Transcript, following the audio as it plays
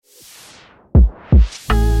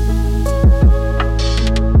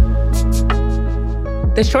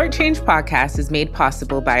The Short Change podcast is made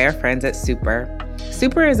possible by our friends at Super.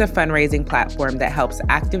 Super is a fundraising platform that helps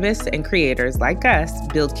activists and creators like us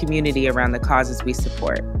build community around the causes we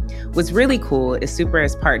support. What's really cool is Super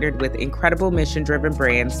has partnered with incredible mission-driven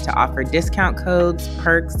brands to offer discount codes,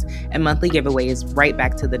 perks, and monthly giveaways right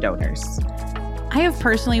back to the donors. I have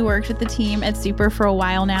personally worked with the team at Super for a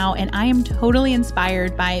while now, and I am totally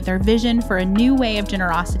inspired by their vision for a new way of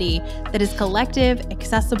generosity that is collective,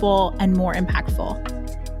 accessible, and more impactful.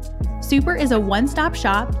 Super is a one-stop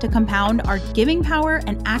shop to compound our giving power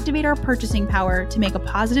and activate our purchasing power to make a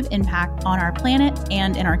positive impact on our planet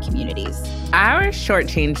and in our communities. Our Short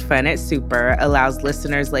Change Fund at Super allows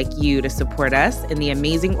listeners like you to support us and the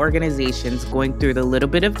amazing organizations going through the Little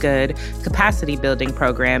Bit of Good capacity building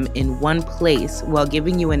program in one place while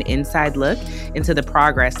giving you an inside look into the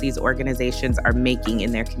progress these organizations are making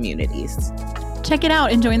in their communities. Check it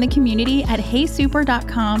out and join the community at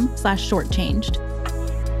heysuper.com/shortchanged.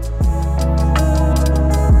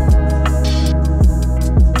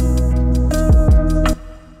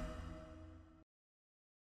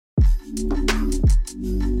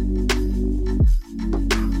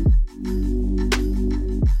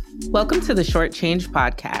 Welcome to the Short Change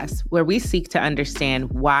podcast, where we seek to understand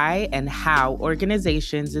why and how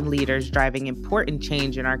organizations and leaders driving important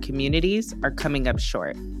change in our communities are coming up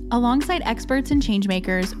short. Alongside experts and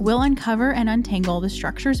changemakers, we'll uncover and untangle the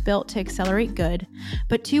structures built to accelerate good,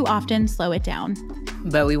 but too often slow it down.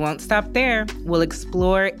 But we won't stop there. We'll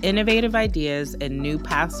explore innovative ideas and new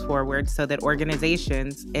paths forward so that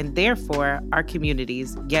organizations, and therefore our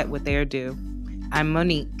communities, get what they are due. I'm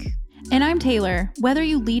Monique. And I'm Taylor. Whether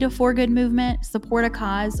you lead a for good movement, support a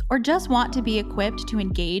cause, or just want to be equipped to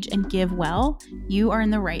engage and give well, you are in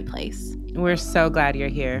the right place. We're so glad you're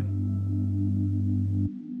here.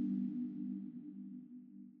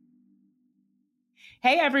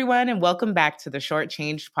 Hey, everyone, and welcome back to the Short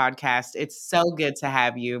Change podcast. It's so good to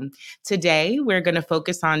have you. Today, we're going to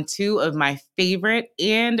focus on two of my favorite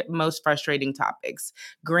and most frustrating topics,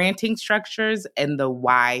 granting structures and the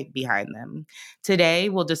why behind them. Today,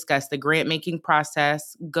 we'll discuss the grant-making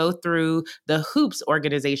process, go through the hoops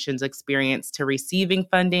organizations experience to receiving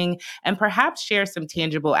funding, and perhaps share some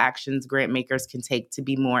tangible actions grant makers can take to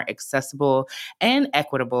be more accessible and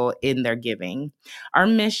equitable in their giving. Our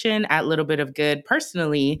mission at Little Bit of Good personally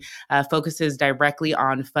focuses directly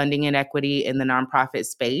on funding inequity in the nonprofit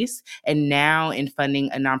space. And now in funding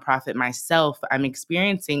a nonprofit myself, I'm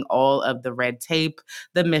experiencing all of the red tape,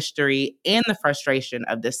 the mystery, and the frustration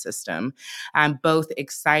of this system. I'm both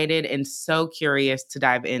excited and so curious to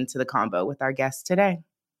dive into the convo with our guest today.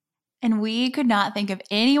 And we could not think of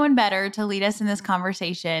anyone better to lead us in this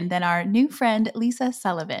conversation than our new friend, Lisa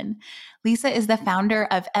Sullivan. Lisa is the founder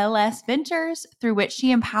of LS Ventures, through which she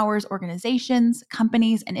empowers organizations,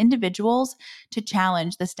 companies, and individuals to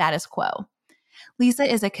challenge the status quo.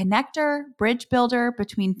 Lisa is a connector, bridge builder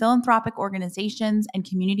between philanthropic organizations and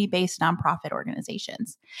community-based nonprofit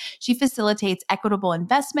organizations. She facilitates equitable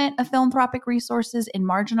investment of philanthropic resources in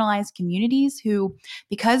marginalized communities who,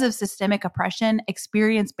 because of systemic oppression,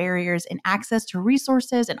 experience barriers in access to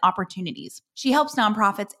resources and opportunities. She helps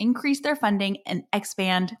nonprofits increase their funding and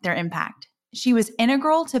expand their impact. She was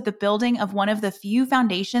integral to the building of one of the few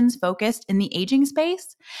foundations focused in the aging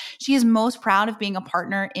space. She is most proud of being a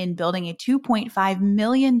partner in building a $2.5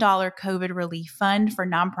 million COVID relief fund for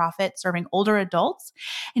nonprofits serving older adults.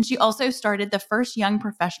 And she also started the first young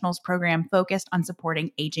professionals program focused on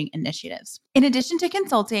supporting aging initiatives. In addition to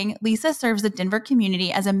consulting, Lisa serves the Denver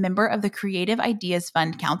community as a member of the Creative Ideas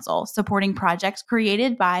Fund Council, supporting projects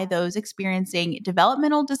created by those experiencing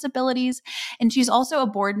developmental disabilities. And she's also a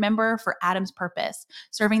board member for Adam's Purpose,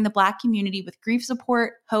 serving the Black community with grief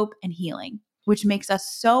support, hope, and healing, which makes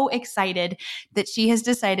us so excited that she has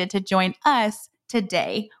decided to join us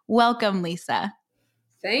today. Welcome, Lisa.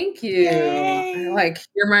 Thank you. Yay. I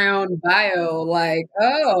hear my own bio,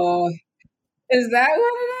 oh, is that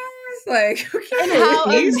what it is? Okay. And how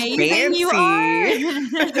He's amazing you are. I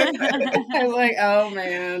was oh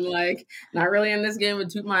man, not really in this game to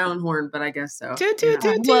toot my own horn, but I guess so. We'll toot it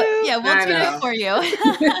for you.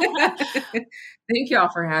 Thank y'all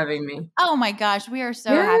for having me. Oh my gosh, we are so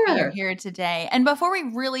happy you're here today. And before we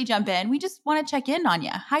really jump in, we just want to check in on you.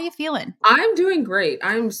 How you feeling? I'm doing great.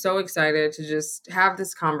 I'm so excited to just have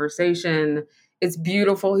this conversation. It's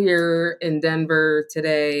beautiful here in Denver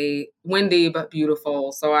today, windy but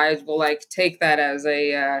beautiful. So I will take that as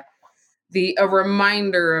a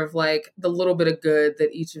reminder of the little bit of good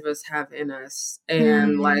that each of us have in us.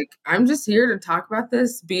 And I'm just here to talk about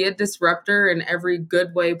this, be a disruptor in every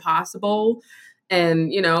good way possible,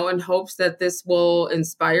 And, in hopes that this will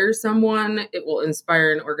inspire someone, it will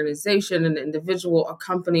inspire an organization, an individual, a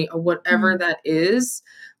company, or whatever that is,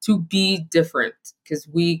 to be different, because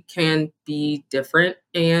we can be different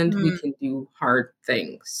and we can do hard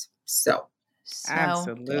things. So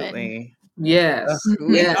Absolutely. yes.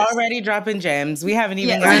 Lee's Yes. already dropping gems. We haven't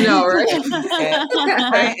even Yes. gotten I know, into right?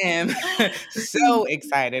 it. I am so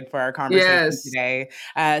excited for our conversation today.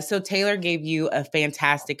 So Taylor gave you a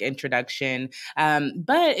fantastic introduction.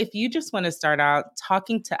 But if you just want to start out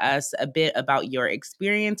talking to us a bit about your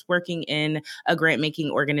experience working in a grant making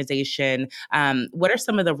organization, what are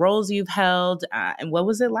some of the roles you've held, and what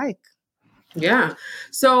was it like? Yeah.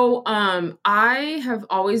 So I have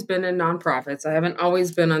always been in nonprofits. I haven't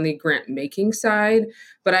always been on the grant making side,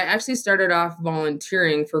 but I actually started off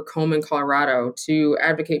volunteering for Komen, Colorado to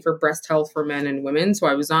advocate for breast health for men and women. So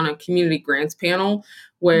I was on a community grants panel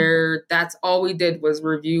where that's all we did was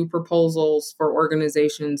review proposals for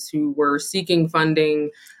organizations who were seeking funding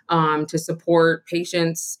to support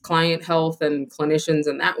patients, client health, and clinicians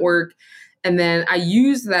in that work. And then I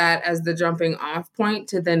use that as the jumping off point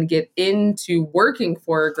to then get into working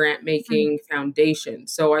for a grant making foundation.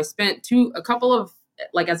 So I spent a couple of,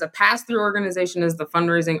 like, as a pass through organization, as the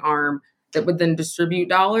fundraising arm that would then distribute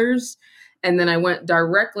dollars. And then I went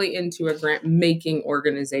directly into a grant making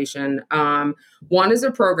organization. One is a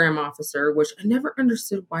program officer, which I never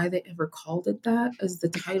understood why they ever called it that as the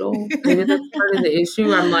title. Maybe that's part of the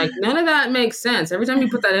issue. I'm like, none of that makes sense. Every time you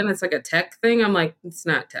put that in, it's like a tech thing. I'm like, it's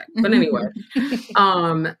not tech. But anyway.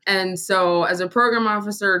 And so as a program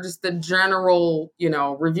officer, just the general,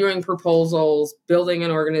 reviewing proposals, building an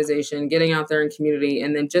organization, getting out there in community.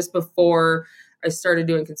 And then just before I started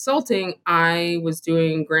doing consulting, I was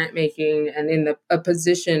doing grant making and in a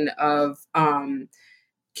position of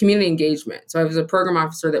community engagement. So I was a program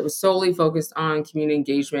officer that was solely focused on community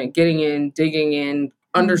engagement, getting in, digging in,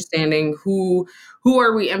 understanding who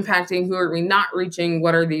are we impacting, who are we not reaching,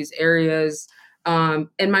 what are these areas.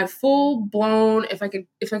 And my full blown, if I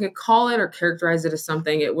could call it or characterize it as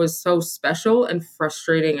something, it was so special and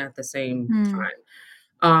frustrating at the same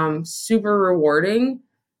time. Super rewarding.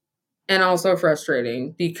 And also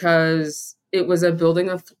frustrating because it was a building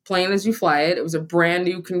a plane as you fly it. It was a brand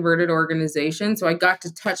new converted organization. So I got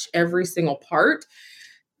to touch every single part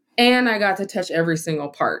and I got to touch every single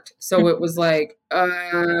part. So it was like,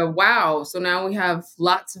 wow. So now we have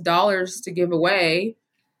lots of dollars to give away.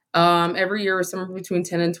 Every year is somewhere between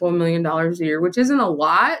 $10 and $12 million a year, which isn't a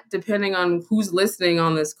lot depending on who's listening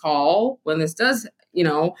on this call when this does,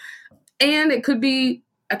 and it could be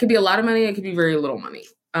a lot of money. It could be very little money.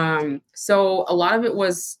 So a lot of it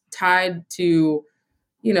was tied to,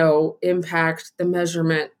 impact, the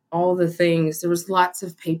measurement, all the things. There was lots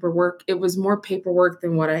of paperwork. It was more paperwork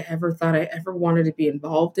than what I ever thought I ever wanted to be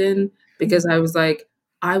involved in, because I was like,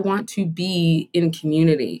 I want to be in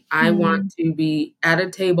community. I want to be at a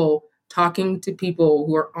table talking to people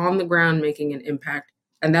who are on the ground making an impact.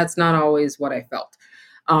 And that's not always what I felt.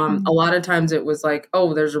 A lot of times it was like,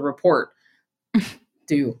 oh, there's a report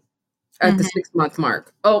due at the 6-month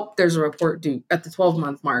mark. Oh, there's a report due at the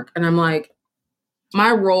 12-month mark. And I'm like,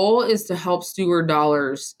 my role is to help steward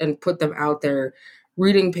dollars and put them out there.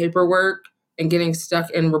 Reading paperwork and getting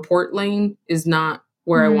stuck in report lane is not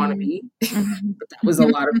where I want to be. But that was a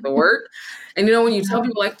lot of the work. And when you tell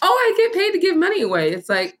people like, oh, I get paid to give money away, it's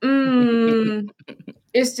like,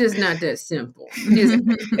 it's just not that simple.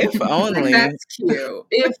 If only. Like, that's cute.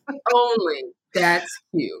 If only. That's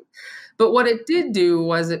cute. But what it did do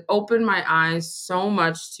was it opened my eyes so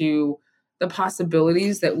much to the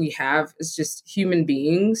possibilities that we have as just human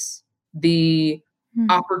beings, the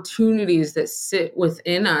opportunities that sit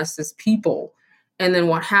within us as people. And then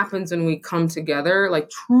what happens when we come together, like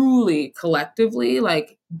truly collectively,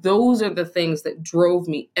 like those are the things that drove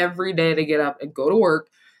me every day to get up and go to work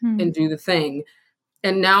and do the thing.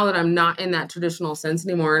 And now that I'm not in that traditional sense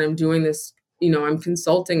anymore and I'm doing this, I'm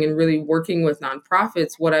consulting and really working with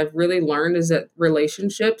nonprofits, what I've really learned is that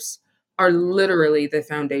relationships are literally the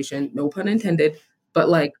foundation, no pun intended, but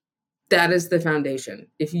like that is the foundation.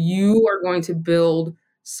 If you are going to build,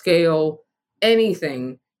 scale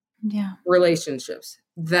anything, relationships,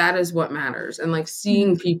 that is what matters. And like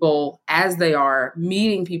seeing people as they are,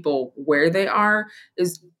 meeting people where they are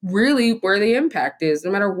is really where the impact is,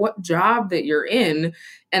 no matter what job that you're in.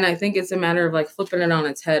 And I think it's a matter of like flipping it on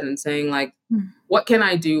its head and saying like, what can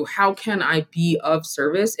I do? How can I be of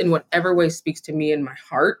service in whatever way speaks to me in my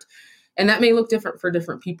heart? And that may look different for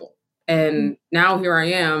different people. And now here I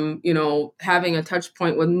am, having a touch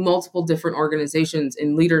point with multiple different organizations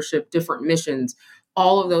in leadership, different missions,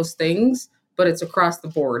 all of those things but it's across the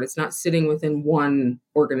board. It's not sitting within one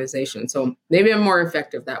organization. So maybe I'm more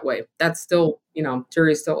effective that way. That's still,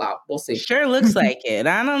 jury's still out. We'll see. Sure looks like it.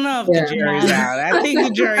 I don't know if the jury's out. I think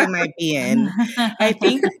the jury might be in. I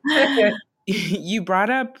think you brought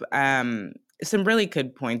up some really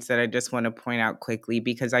good points that I just want to point out quickly,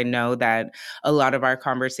 because I know that a lot of our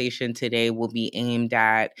conversation today will be aimed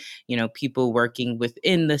at, people working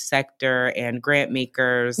within the sector and grant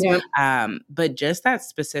makers. Yep. But just that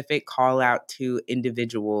specific call out to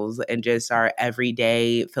individuals and just our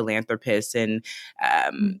everyday philanthropists and,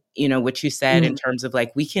 what you said in terms of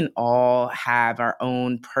like, we can all have our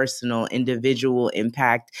own personal individual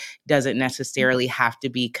impact, doesn't necessarily have to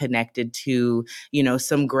be connected to,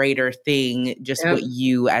 some greater thing, just what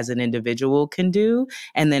you as an individual can do.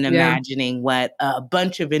 And then imagining what a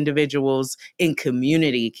bunch of individuals in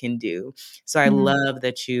community can do. So I love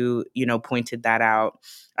that you pointed that out.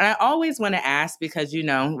 And I always want to ask because,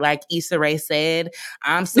 like Issa Rae said,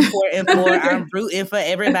 I'm rooting for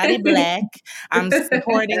everybody Black. I'm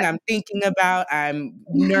supporting, I'm thinking about, I'm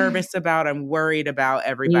nervous about, I'm worried about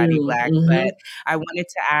everybody Black. But I wanted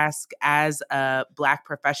to ask, as a Black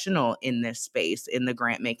professional in this space, in the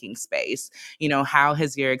grant making space, how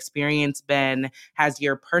has your experience been? Has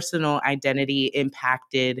your personal identity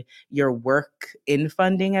impacted your work in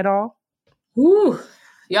funding at all? Ooh.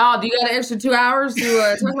 Y'all, do you got an extra 2 hours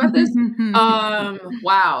to talk about this?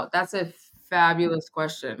 Wow, that's a fabulous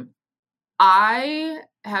question. I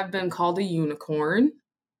have been called a unicorn,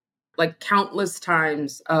 like countless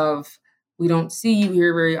times of, we don't see you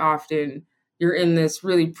here very often. You're in this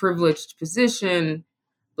really privileged position,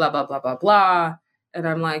 blah, blah, blah, blah, blah. And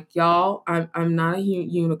I'm like, y'all, I'm not a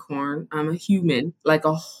unicorn. I'm a human, like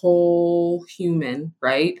a whole human,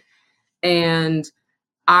 right? And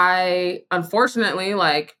I, unfortunately,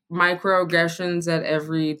 like microaggressions at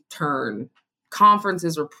every turn.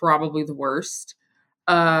 Conferences are probably the worst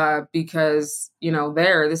because,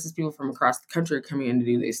 this is people from across the country coming in to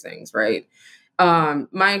do these things, right?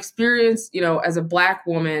 My experience, as a Black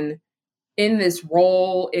woman in this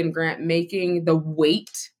role in grant making, the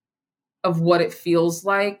weight of what it feels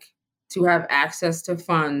like to have access to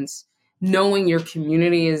funds, knowing your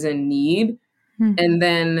community is in need, and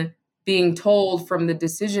then being told from the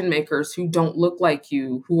decision makers who don't look like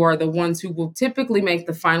you, who are the ones who will typically make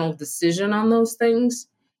the final decision on those things,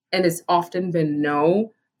 and it's often been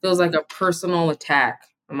no, feels like a personal attack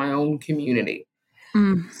on my own community.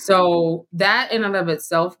 So that in and of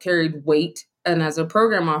itself carried weight. And as a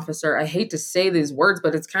program officer, I hate to say these words,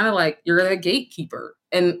 but it's kind of like you're the gatekeeper.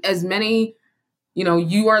 And as many,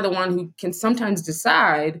 you are the one who can sometimes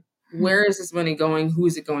decide, where is this money going? Who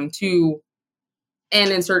is it going to? And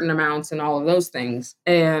in certain amounts and all of those things.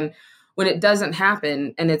 And when it doesn't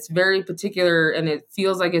happen and it's very particular and it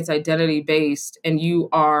feels like it's identity based and you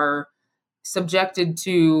are subjected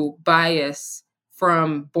to bias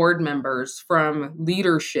from board members, from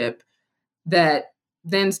leadership that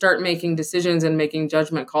then start making decisions and making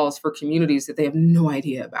judgment calls for communities that they have no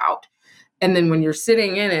idea about. And then when you're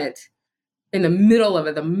sitting in it, in the middle of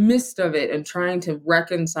it, the midst of it, and trying to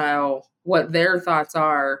reconcile what their thoughts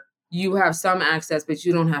are, you have some access, but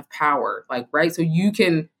you don't have power, right? So you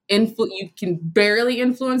can barely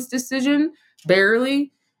influence decision,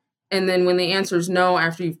 barely. And then when the answer is no,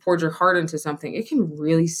 after you've poured your heart into something, it can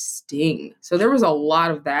really sting. So there was a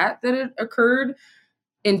lot of that had occurred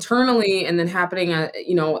internally and then happening,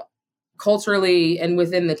 culturally and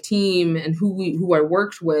within the team and who I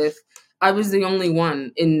worked with. I was the only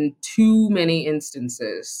one in too many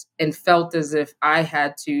instances and felt as if I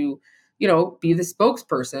had to, be the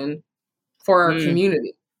spokesperson for our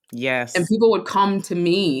community. Yes. And people would come to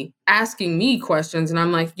me asking me questions. And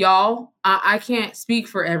I'm like, y'all, I can't speak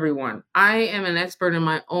for everyone. I am an expert in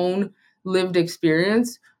my own lived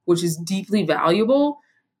experience, which is deeply valuable.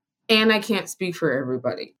 And I can't speak for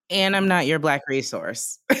everybody. And I'm not your Black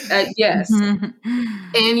resource. Yes. And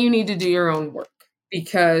you need to do your own work,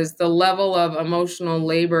 because the level of emotional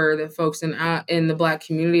labor that folks in the Black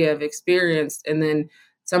community have experienced, and then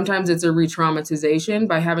sometimes it's a re-traumatization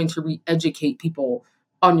by having to re-educate people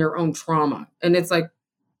on your own trauma. And it's like,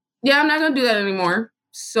 yeah, I'm not going to do that anymore.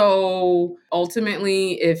 So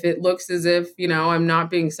ultimately, if it looks as if, I'm not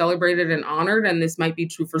being celebrated and honored, and this might be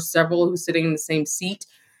true for several who's sitting in the same seat,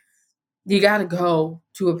 you got to go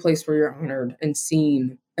to a place where you're honored and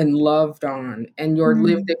seen and loved on, and your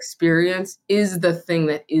lived experience is the thing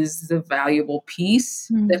that is the valuable piece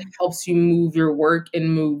that helps you move your work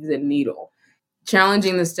and move the needle.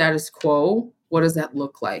 Challenging the status quo, what does that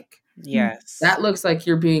look like? Yes. That looks like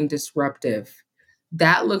you're being disruptive.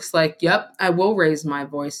 That looks like, yep, I will raise my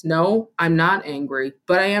voice. No, I'm not angry,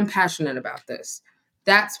 but I am passionate about this.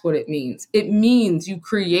 That's what it means. It means you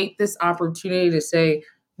create this opportunity to say,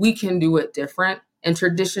 we can do it different. And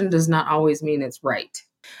tradition does not always mean it's right.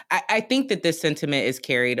 I think that this sentiment is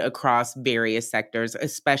carried across various sectors,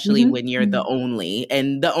 especially when you're the only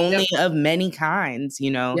and the only of many kinds,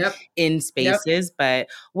 in spaces. But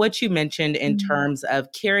what you mentioned in terms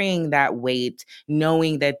of carrying that weight,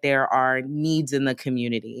 knowing that there are needs in the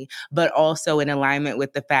community, but also in alignment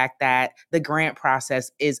with the fact that the grant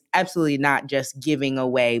process is absolutely not just giving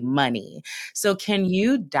away money. So can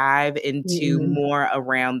you dive into more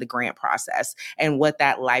around the grant process and what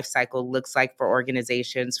that life cycle looks like for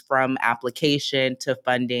organizations from application to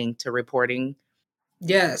funding to reporting?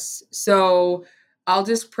 Yes. So I'll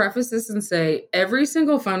just preface this and say every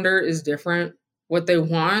single funder is different. What they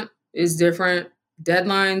want is different.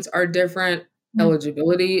 Deadlines are different.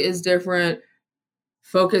 Eligibility is different.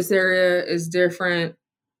 Focus area is different.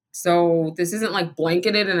 So this isn't like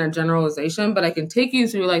blanketed in a generalization, but I can take you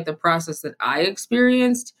through like the process that I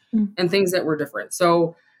experienced and things that were different.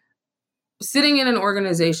 So sitting in an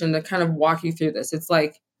organization to kind of walk you through this, it's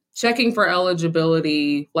like checking for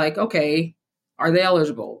eligibility, like, okay, are they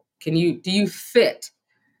eligible? Do you fit?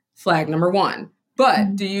 Flag number one.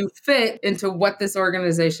 But do you fit into what this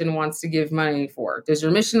organization wants to give money for? Does your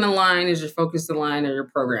mission align? Is your focus align? Or your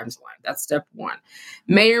programs align? That's step one.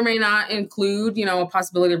 May or may not include, a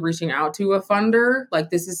possibility of reaching out to a funder. Like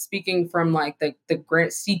this is speaking from like the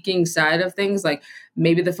grant seeking side of things. Like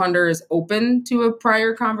maybe the funder is open to a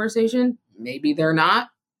prior conversation. Maybe they're not.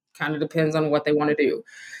 Kind of depends on what they want to do.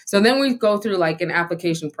 So then we go through like an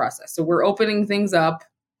application process. So we're opening things up.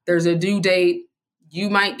 There's a due date. You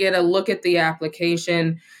might get a look at the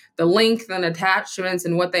application. The length and attachments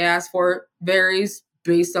and what they ask for varies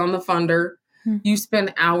based on the funder. You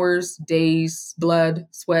spend hours, days, blood,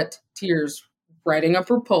 sweat, tears writing a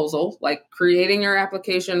proposal, like creating your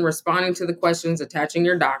application, responding to the questions, attaching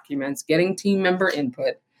your documents, getting team member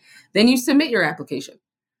input. Then you submit your application.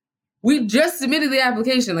 We just submitted the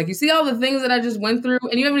application. Like you see all the things that I just went through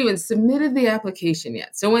and you haven't even submitted the application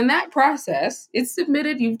yet. So in that process, it's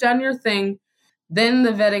submitted, you've done your thing. Then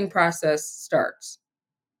the vetting process starts.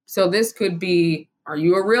 So this could be, are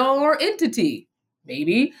you a real or entity?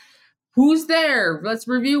 Maybe. Who's there? Let's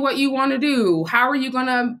review what you want to do. How are you going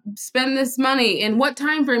to spend this money? And what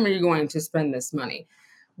time frame are you going to spend this money?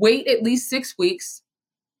 Wait at least 6 weeks,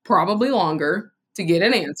 probably longer, to get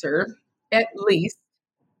an answer, at least.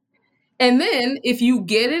 And then if you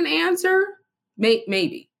get an answer,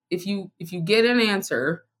 maybe. If you get an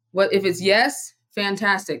answer, if it's yes,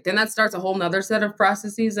 fantastic. Then that starts a whole nother set of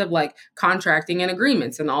processes of like contracting and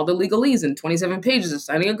agreements and all the legalese and 27 pages of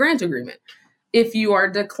signing a grant agreement. If you are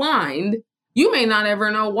declined, you may not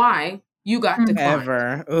ever know why you got declined.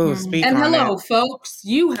 Ever. Ooh, speak and on hello, it. folks,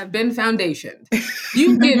 you have been foundationed.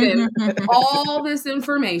 You've given all this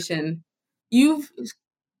information. You've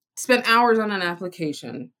spent hours on an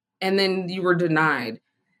application and then you were denied.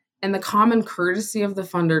 And the common courtesy of the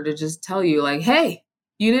funder to just tell you like, hey,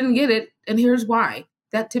 you didn't get it, and here's why.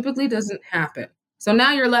 That typically doesn't happen. So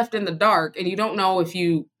now you're left in the dark and you don't know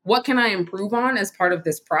what can I improve on as part of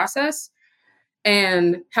this process?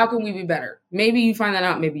 And how can we be better? Maybe you find that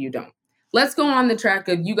out, maybe you don't. Let's go on the track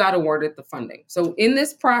of you got awarded the funding. So in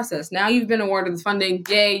this process, now you've been awarded the funding,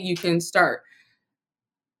 yay, you can start.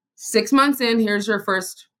 6 months in, here's your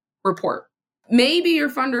first report. Maybe your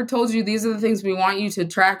funder told you these are the things we want you to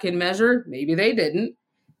track and measure. Maybe they didn't.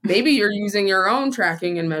 Maybe you're using your own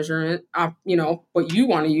tracking and measurement, what you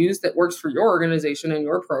want to use that works for your organization and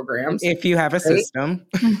your programs. If you have a system.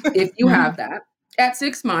 If you have that. At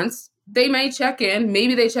 6 months, they may check in.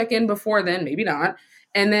 Maybe they check in before then, maybe not.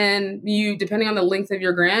 And then you, depending on the length of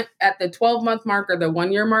your grant, at the 12-month mark or the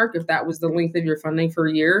 1-year mark, if that was the length of your funding for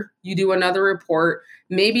a year, you do another report.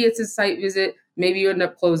 Maybe it's a site visit. Maybe you end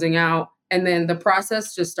up closing out. And then the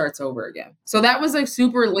process just starts over again. So that was like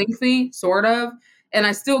super lengthy, sort of. And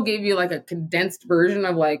I still gave you like a condensed version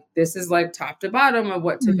of like, this is like top to bottom of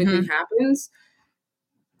what typically happens.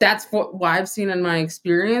 That's what I've seen in my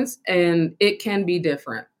experience. And it can be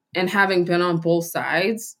different. And having been on both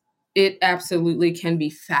sides, it absolutely can be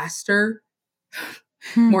faster,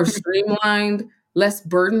 more streamlined, less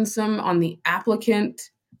burdensome on the applicant,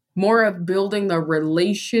 more of building the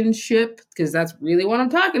relationship, because that's really what I'm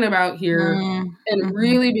talking about here, and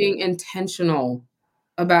really being intentional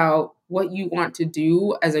about what you want to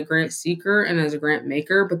do as a grant seeker and as a grant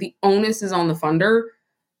maker. But the onus is on the funder.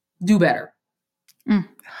 Do better.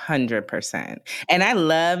 100%. And I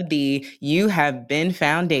love the "you have been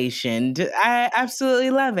foundationed." I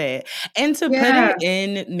absolutely love it. And to put Yeah. it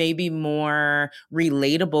in maybe more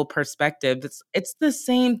relatable perspective, it's the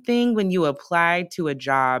same thing when you apply to a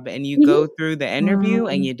job and you Mhm. go through the interview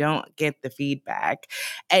and you don't get the feedback.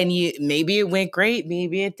 And maybe it went great,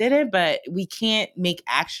 maybe it didn't, but we can't make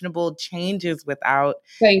actionable changes without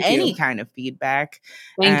Thank any you. kind of feedback.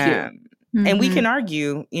 Thank you. And we can Mhm.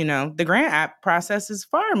 argue, the grant app process is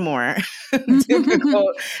far more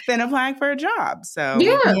difficult than applying for a job. So,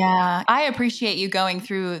 Yeah. Yeah, I appreciate you going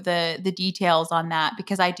through the details on that,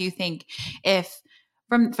 because I do think if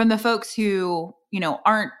from the folks who,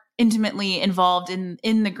 aren't intimately involved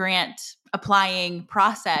in the grant applying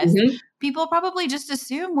process, Mhm. people probably just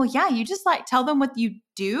assume, well, yeah, you just like tell them what you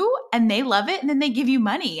do and they love it and then they give you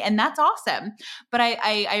money and that's awesome. But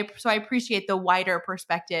I appreciate the wider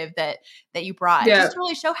perspective that you brought, Yeah. just to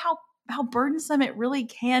really show how burdensome it really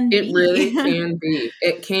can It really be. can be.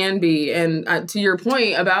 It can be. And to your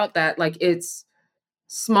point about that, like it's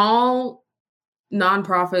small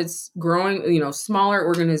nonprofits growing, smaller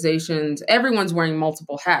organizations, everyone's wearing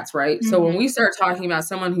multiple hats, right? So when Mhm. we start talking about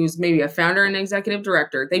someone who's maybe a founder and executive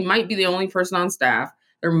director, they might be the only person on staff.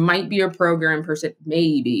 There might be a program person,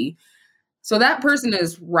 maybe. So that person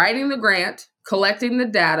is writing the grant, collecting the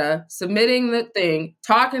data, submitting the thing,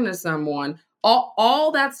 talking to someone.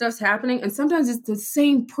 All that stuff's happening. And sometimes it's the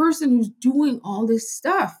same person who's doing all this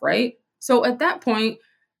stuff, right? So at that point,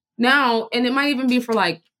 now, and it might even be for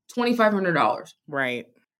like $2,500. right.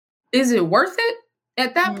 Is it worth it?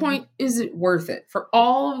 At that Mhm. point, is it worth it for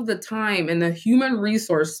all of the time and the human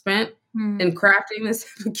resource spent Mhm. in crafting this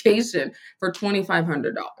application for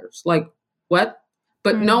 $2,500? Like, what?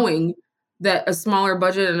 But Mhm. knowing that a smaller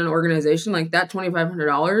budget in an organization like that,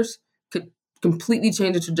 $2,500 could completely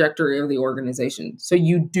change the trajectory of the organization. So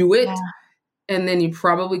you do it, Yeah. and then you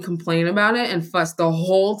probably complain about it and fuss the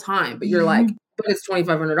whole time. But you're like, but it's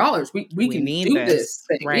 $2,500. We We can need do this this.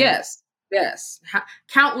 thing. Right. Yes, yes.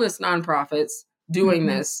 Countless nonprofits doing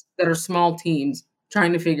Mhm. this that are small teams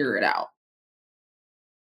trying to figure it out.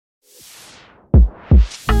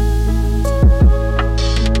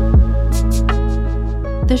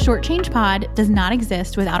 The Shortchange Pod does not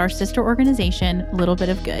exist without our sister organization, Little Bit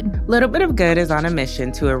of Good. Little Bit of Good is on a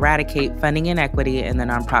mission to eradicate funding inequity in the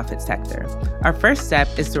nonprofit sector. Our first step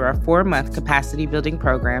is through our 4-month capacity building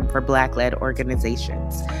program for Black-led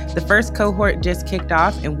organizations. The first cohort just kicked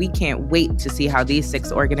off, and we can't wait to see how these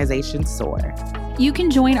 6 organizations soar. You can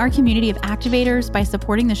join our community of activators by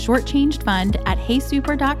supporting the Shortchanged Fund at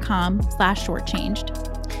heysuper.com/shortchanged.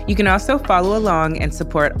 You can also follow along and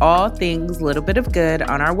support all things Little Bit of Good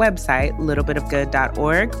on our website,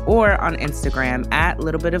 littlebitofgood.org, or on Instagram at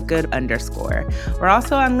littlebitofgood_. We're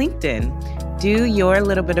also on LinkedIn. Do your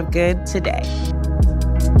little bit of good today.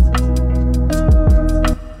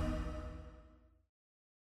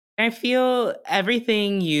 I feel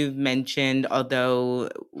everything you've mentioned, although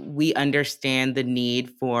we understand the need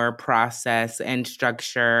for process and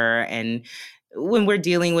structure, and when we're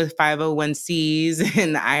dealing with 501(c)s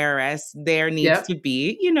and the IRS, there needs Yep. to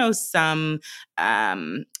be, some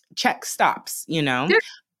check stops, Yeah.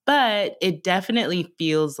 But it definitely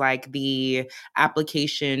feels like the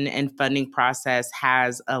application and funding process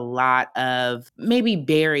has a lot of maybe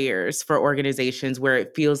barriers for organizations where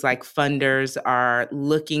it feels like funders are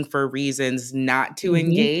looking for reasons not to Mhm.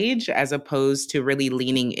 engage as opposed to really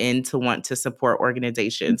leaning in to want to support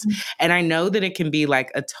organizations. Mhm. And I know that it can be like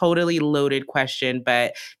a totally loaded question,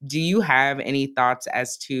 but do you have any thoughts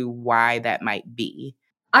as to why that might be?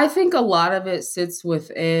 I think a lot of it sits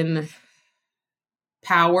within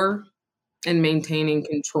power and maintaining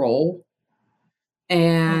control.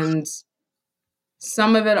 And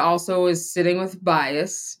some of it also is sitting with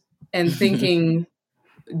bias and thinking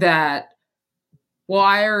that, well,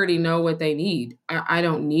 I already know what they need. I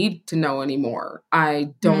don't need to know anymore.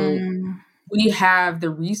 I don't, Mm. we have the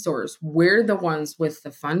resource. We're the ones with the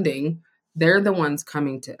funding. They're the ones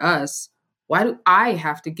coming to us. Why do I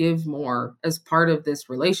have to give more as part of this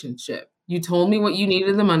relationship? You told me what you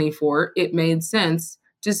needed the money for. It made sense.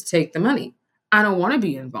 Just take the money. I don't want to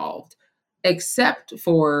be involved, except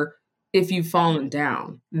for if you've fallen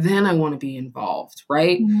down. Then I want to be involved,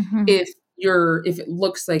 right? Mhm. If it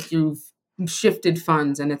looks like you've shifted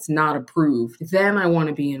funds and it's not approved, then I want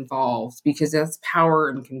to be involved because that's power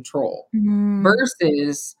and control. Mm.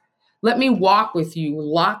 Versus, let me walk with you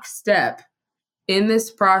lockstep in this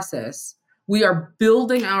process. We are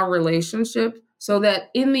building our relationship so that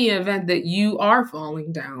in the event that you are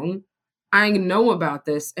falling down, I know about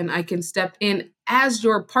this and I can step in as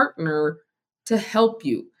your partner to help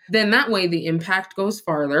you. Then that way the impact goes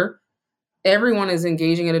farther. everyone is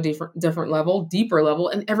engaging at a different level, deeper level,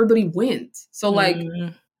 and everybody wins. So like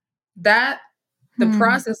that, the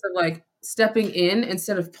process of like stepping in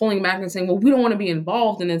instead of pulling back and saying, well, we don't want to be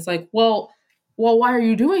involved. And it's like, well, why are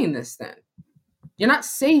you doing this then? You're not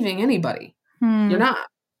saving anybody. You're not.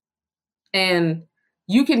 And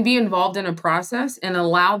you can be involved in a process and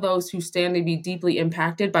allow those who stand to be deeply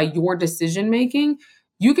impacted by your decision making.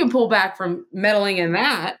 You can pull back from meddling in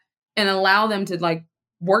that and allow them to like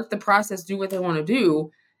work the process, do what they want to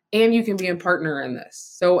do, and you can be a partner in this.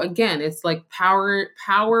 So again, it's like power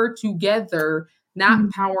together,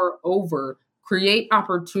 not power over. Create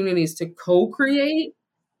opportunities to co-create,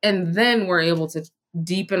 and then we're able to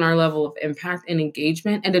deepen our level of impact and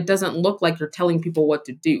engagement. And it doesn't look like you're telling people what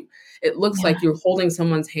to do. It looks like you're holding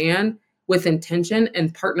someone's hand with intention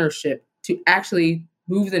and partnership to actually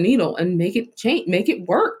move the needle and make it change, make it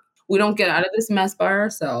work. We don't get out of this mess by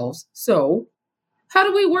ourselves. So how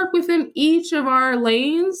do we work within each of our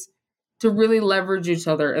lanes to really leverage each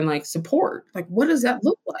other and like support? Like, what does that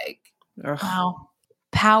look like? Wow.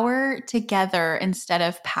 Power together instead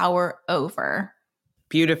of power over.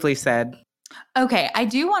 Beautifully said. Okay, I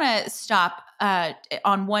do want to stop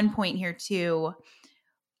on one point here too.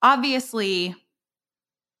 Obviously,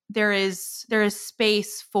 there is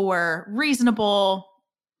space for reasonable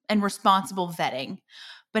and responsible vetting,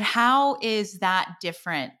 but how is that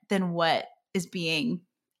different than what is being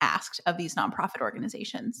asked of these nonprofit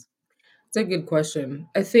organizations? It's a good question.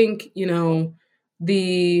 I think,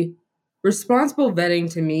 the responsible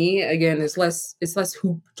vetting to me, again, it's less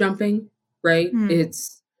hoop jumping, right?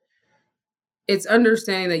 It's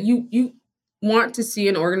understanding that you want to see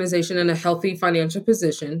an organization in a healthy financial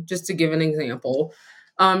position, just to give an example,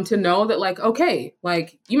 to know that like, okay,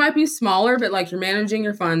 like you might be smaller, but like you're managing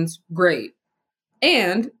your funds, great.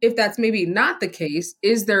 And if that's maybe not the case,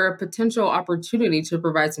 is there a potential opportunity to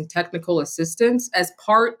provide some technical assistance as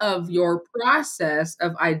part of your process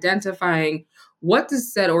of identifying what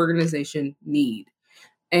does said organization need?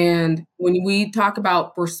 And when we talk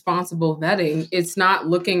about responsible vetting, it's not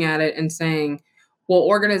looking at it and saying, well,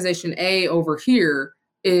 organization A over here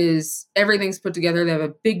is everything's put together. They have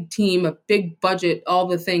a big team, a big budget, all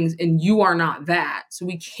the things, and you are not that. So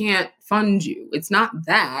we can't fund you. It's not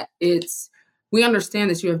that. It's we understand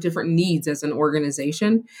that you have different needs as an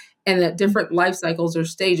organization and that different life cycles or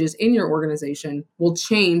stages in your organization will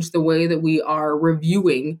change the way that we are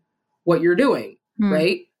reviewing what you're doing,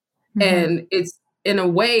 right? And it's in a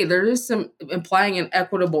way, there is some implying an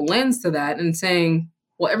equitable lens to that and saying,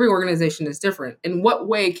 well, every organization is different. In what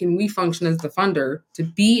way can we function as the funder to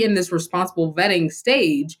be in this responsible vetting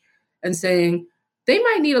stage and saying they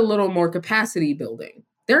might need a little more capacity building?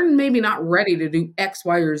 They're maybe not ready to do X,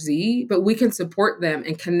 Y, or Z, but we can support them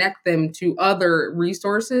and connect them to other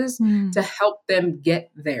resources to help them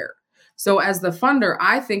get there. So as the funder,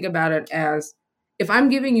 I think about it as if I'm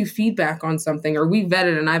giving you feedback on something or we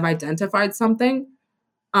vetted and I've identified something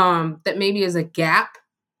that maybe is a gap,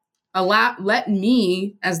 let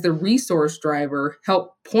me as the resource driver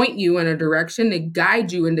help point you in a direction to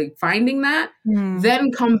guide you into finding that,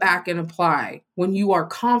 then come back and apply when you are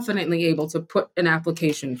confidently able to put an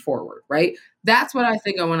application forward, right? That's what I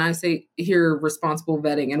think of when I say here responsible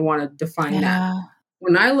vetting and want to define that.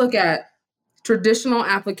 When I look at traditional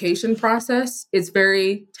application process, it's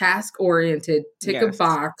very task oriented, tick a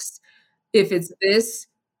box. If it's this,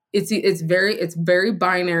 it's very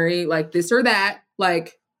binary, like this or that,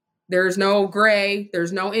 like there's no gray,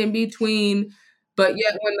 there's no in between. But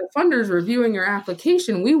yet when the funder's reviewing your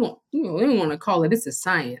application, we want to call it's a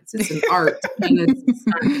science, it's an art, and it's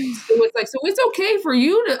a science. So it's okay for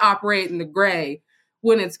you to operate in the gray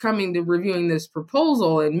when it's coming to reviewing this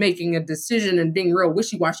proposal and making a decision and being real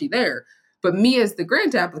wishy-washy there. But me as the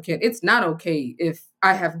grant applicant, it's not okay if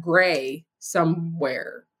I have gray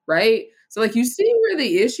somewhere, right? So like you see where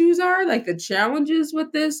the issues are, like the challenges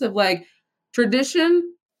with this of like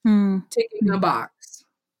tradition, ticking a box.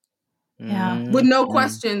 With no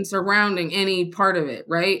question surrounding any part of it,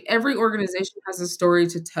 right? Every organization has a story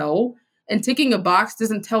to tell, and ticking a box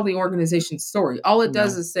doesn't tell the organization's story. All it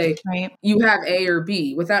does is say you have A or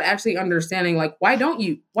B without actually understanding like why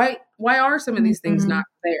are some of these things not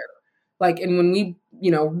there? Like, and when we,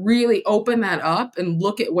 really open that up and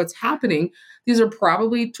look at what's happening, these are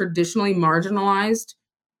probably traditionally marginalized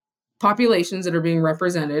populations that are being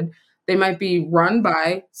represented. They might be run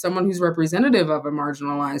by someone who's representative of a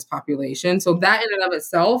marginalized population. So that in and of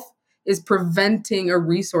itself is preventing a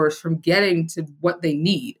resource from getting to what they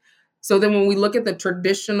need. So then when we look at the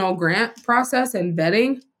traditional grant process and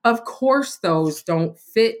vetting, of course those don't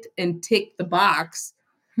fit and tick the box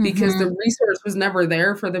because the Mhm. resource was never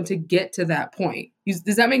there for them to get to that point.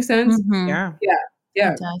 Does that make sense? Mhm. Yeah. Yeah.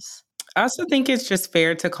 Yeah. It does. I also think it's just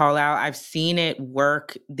fair to call out. I've seen it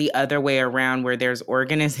work the other way around where there's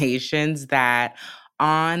organizations that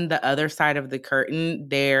on the other side of the curtain,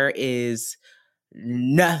 there is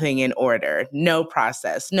nothing in order, no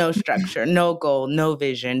process, no structure, no goal, no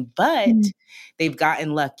vision, but Mm. they've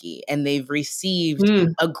gotten lucky and they've received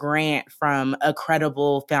Mm. a grant from a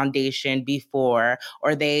credible foundation before,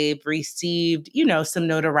 or they've received, some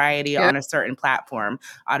notoriety Yeah. on a certain platform.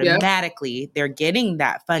 Yeah. Automatically, they're getting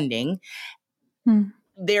that funding. Mm.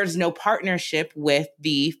 There's no partnership with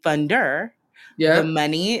the funder. The Yeah.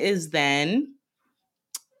 money is then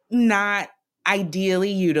not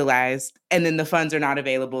ideally utilized, and then the funds are not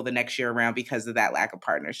available the next year around because of that lack of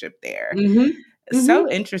partnership there. Mm-hmm. Mm-hmm. So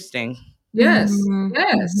interesting. Yes. Mhm.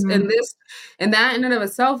 Yes. Mhm. And that in and of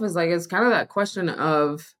itself is like, it's kind of that question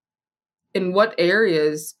of in what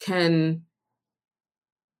areas can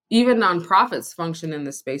even nonprofits function in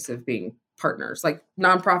the space of being partners, like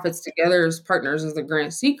nonprofits together as partners as the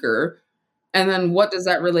grant seeker. And then what does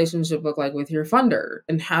that relationship look like with your funder?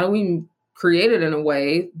 And how do we create it in a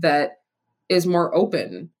way that is more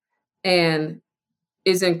open and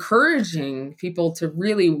is encouraging people to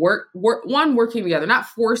really working together, not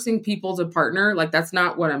forcing people to partner. Like, that's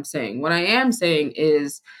not what I'm saying. What I am saying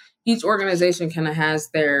is each organization kind of has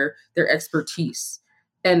their expertise.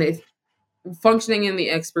 And if functioning in the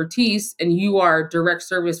expertise and you are direct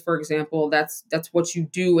service, for example, that's what you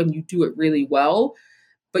do and you do it really well,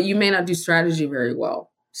 but you may not do strategy very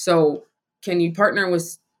well. So can you partner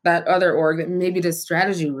with that other org that maybe does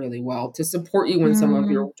strategy really well to support you in some of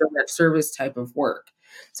your Mm. direct service type of work?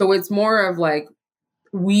 So it's more of like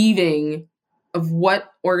weaving of what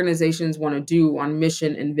organizations want to do on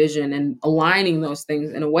mission and vision and aligning those things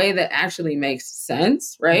in a way that actually makes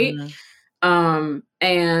sense, right? Mhm.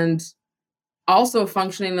 And also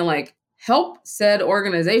functioning to like help said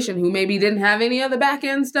organization who maybe didn't have any of the back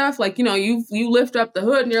end stuff. Like, you lift up the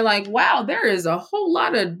hood and you're like, wow, there is a whole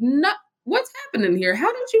lot of what's happening here?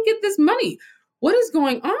 How did you get this money? What is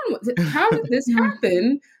going on with it? How did this Mm.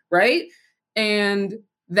 happen? Right. And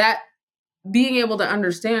that being able to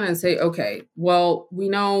understand and say, okay, well, we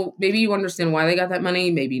know maybe you understand why they got that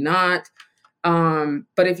money, maybe not.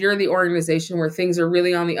 But if you're the organization where things are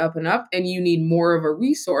really on the up and up and you need more of a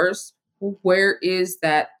resource, where is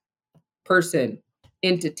that person,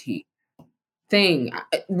 entity, thing?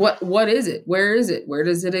 What is it? Where is it? Where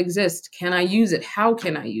does it exist? Can I use it? How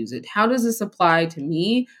can I use it? How does this apply to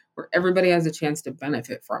me where everybody has a chance to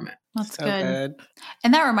benefit from it? That's So good. good.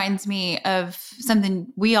 And that reminds me of something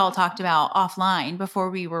we all talked about offline before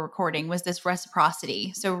we were recording was this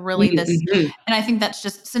reciprocity. So really this, Mm-hmm. and I think that's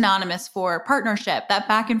just synonymous for partnership, that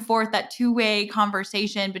back and forth, that two-way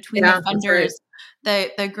conversation between Yeah, the that's funders,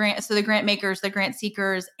 right. the grant, so the grant makers, the grant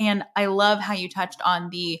seekers. And I love how you touched on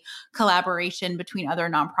the collaboration between other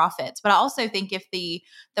nonprofits. But I also think if the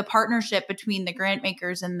partnership between the grant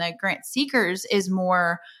makers and the grant seekers is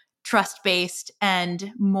more trust-based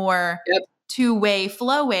and more Yep, two-way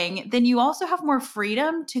flowing, then you also have more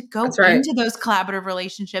freedom to go that's right. into those collaborative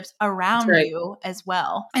relationships That's around right. you as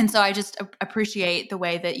well. And so I just appreciate the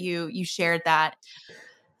way that you shared that.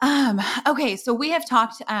 Okay, so we have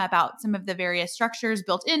talked about some of the various structures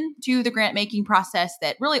built into the grant making process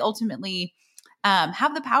that really ultimately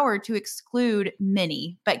have the power to exclude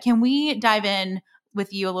many. But can we dive in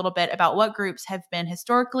with you a little bit about what groups have been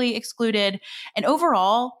historically excluded, and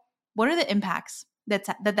overall, what are the impacts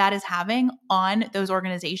that is having on those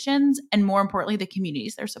organizations, and more importantly, the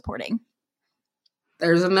communities they're supporting?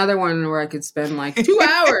 There's another one where I could spend like 2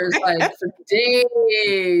 hours, like for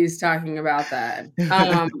days talking about that.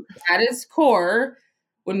 At its core,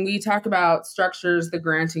 when we talk about structures, the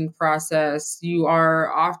granting process, you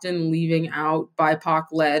are often leaving out BIPOC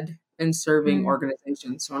led and serving Mm.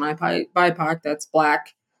 organizations. So when I BIPOC, that's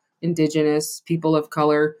Black, Indigenous, people of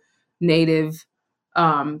color, Native,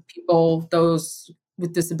 people, those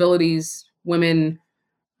with disabilities, women,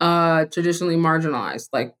 traditionally marginalized.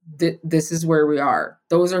 Like this is where we are.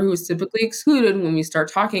 Those are who's typically excluded when we start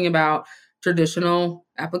talking about traditional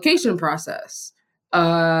application process,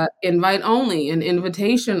 invite only and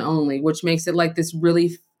invitation only, which makes it like this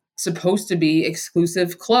really supposed to be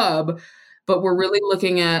exclusive club, but we're really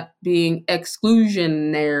looking at being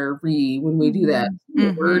exclusionary when we do that.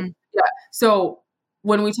 Mhm. Word. Mhm. Yeah. So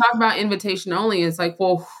when we talk about invitation only, it's like,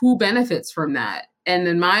 well, who benefits from that? And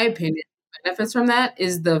in my opinion, benefits from that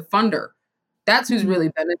is the funder. That's who's Mhm. really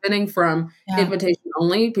benefiting from Yeah. invitation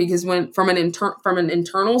only, because when from an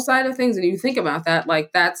internal side of things, and you think about that,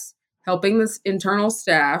 like that's helping this internal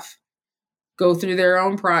staff go through their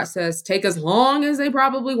own process, take as long as they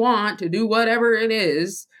probably want to do whatever it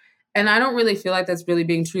is. And I don't really feel like that's really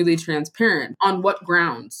being truly transparent on what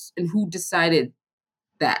grounds and who decided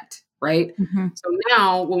that, right? Mm-hmm. So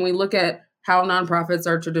now when we look at how nonprofits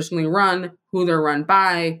are traditionally run, who they're run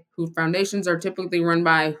by, who foundations are typically run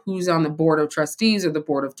by, who's on the board of trustees or the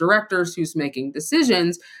board of directors, who's making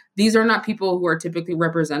decisions, these are not people who are typically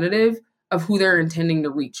representative of who they're intending to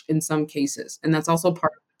reach in some cases. And that's also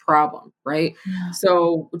part of the problem, right? Yeah.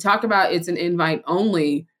 So we talk about it's an invite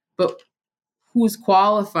only, but who's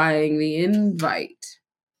qualifying the invite,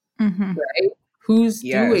 Mm-hmm. right? Who's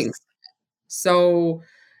doing? Yes. So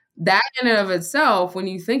that in and of itself, when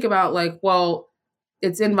you think about like, well,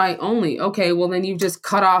 it's invite only. Okay, well, then you've just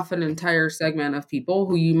cut off an entire segment of people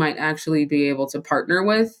who you might actually be able to partner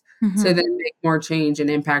with Mm-hmm. to then make more change and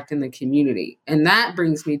impact in the community. And that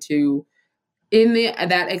brings me to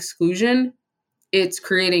that exclusion, it's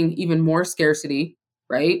creating even more scarcity,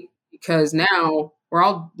 right? Because now we're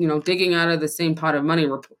all, digging out of the same pot of money,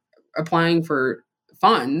 we're applying for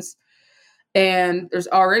funds. And there's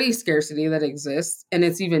already scarcity that exists. And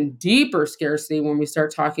it's even deeper scarcity when we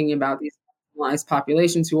start talking about these marginalized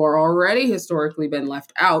populations who are already historically been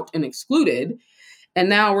left out and excluded. And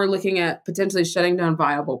now we're looking at potentially shutting down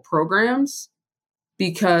viable programs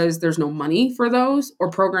because there's no money for those, or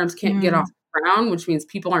programs can't get off the ground, which means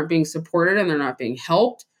people aren't being supported and they're not being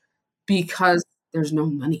helped because there's no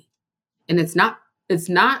money. And it's not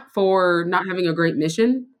for not having a great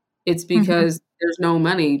mission. It's because there's no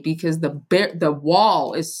money, because the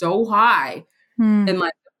wall is so high and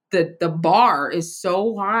like the bar is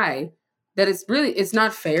so high that it's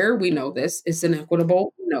not fair. We know this. It's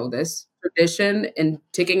inequitable. We know this. Tradition and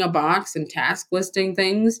ticking a box and task listing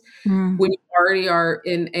things when you already are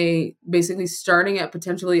in basically starting at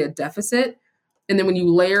potentially a deficit. And then when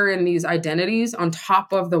you layer in these identities on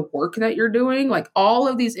top of the work that you're doing, like all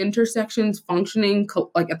of these intersections functioning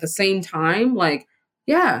like at the same time, like,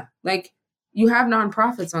 yeah, like you have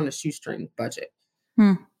nonprofits on a shoestring budget.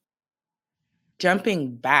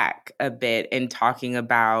 Jumping back a bit and talking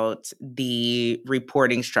about the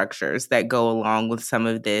reporting structures that go along with some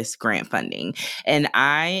of this grant funding. And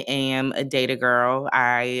I am a data girl.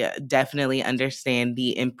 I definitely understand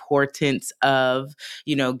the importance of,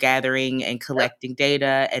 gathering and collecting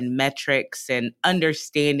data and metrics and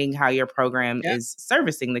understanding how your program is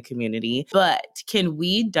servicing the community. But can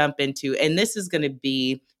we dump into, and this is going to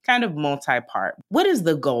be kind of multi-part, what is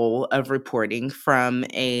the goal of reporting from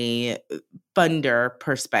a funder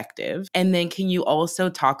perspective? And then can you also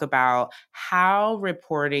talk about how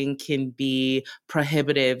reporting can be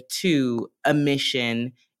prohibitive to a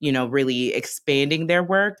mission, really expanding their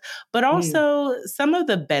work, but also some of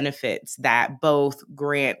the benefits that both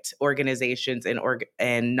grant organizations and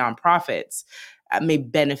nonprofits may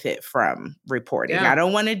benefit from reporting. Yeah. I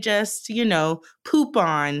don't want to just, poop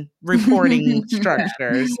on reporting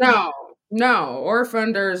structures. No, or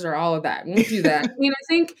funders or all of that. Won't do that. I mean, I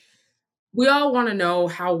think we all want to know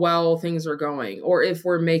how well things are going, or if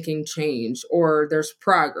we're making change, or there's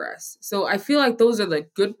progress. So I feel like those are the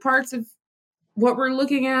good parts of what we're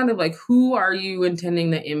looking at, of like, who are you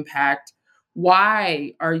intending to impact?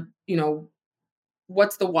 Why are,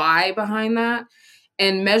 what's the why behind that?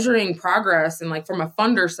 And measuring progress, and like from a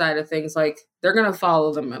funder side of things, like they're going to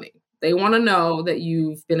follow the money. They want to know that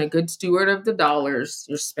you've been a good steward of the dollars.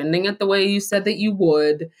 You're spending it the way you said that you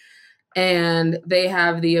would. And they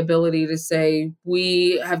have the ability to say,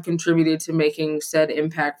 we have contributed to making said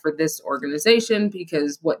impact for this organization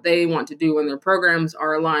because what they want to do in their programs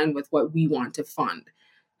are aligned with what we want to fund.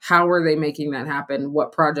 How are they making that happen?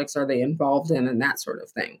 What projects are they involved in? And that sort of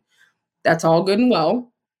thing. That's all good and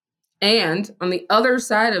well. And on the other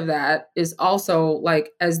side of that is also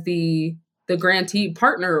like, as the grantee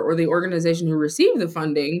partner or the organization who received the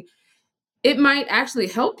funding, it might actually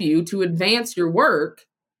help you to advance your work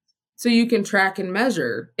so you can track and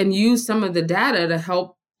measure and use some of the data to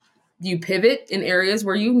help you pivot in areas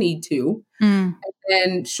where you need to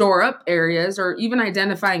and shore up areas, or even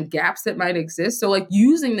identifying gaps that might exist. So like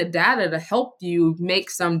using the data to help you make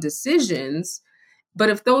some decisions. But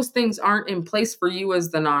if those things aren't in place for you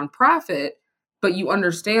as the nonprofit, but you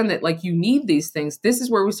understand that like you need these things, this is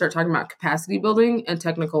where we start talking about capacity building and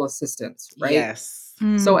technical assistance, right? Yes.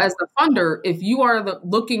 So as the funder, if you are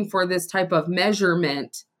looking for this type of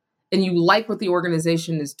measurement and you like what the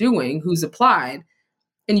organization is doing, who's applied,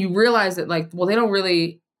 and you realize that like, well,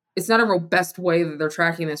 it's not a robust way that they're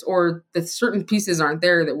tracking this, or that certain pieces aren't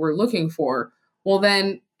there that we're looking for, well,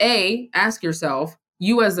 then ask yourself,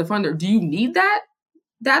 you as the funder, do you need that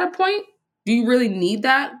data point? Do you really need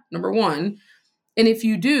that? Number one. And if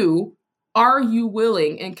you do, Are you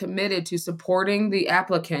willing and committed to supporting the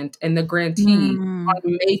applicant and the grantee Mm.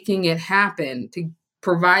 on making it happen to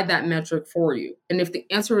provide that metric for you? And if the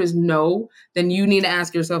answer is no, then you need to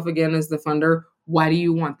ask yourself again as the funder, why do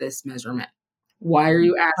you want this measurement? Why are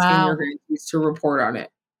you asking your Wow. grantees to report on it?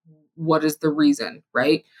 What is the reason,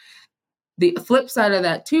 right? The flip side of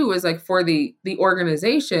that too is like for the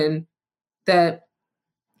organization that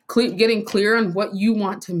getting clear on what you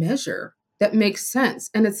want to measure that makes sense.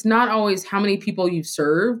 And it's not always how many people you've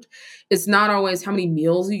served. It's not always how many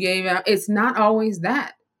meals you gave out. It's not always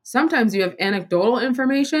that. Sometimes you have anecdotal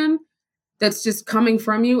information that's just coming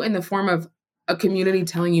from you in the form of a community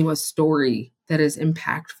telling you a story that is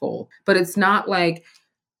impactful. But it's not like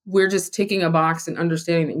we're just ticking a box and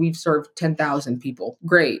understanding that we've served 10,000 people.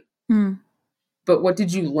 Great. Mm. But what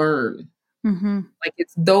did you learn? Mm-hmm. Like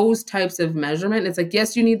it's those types of measurement. It's like,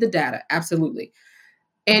 yes, you need the data. Absolutely.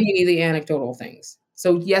 And you need the anecdotal things.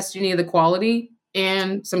 So yes, you need the quality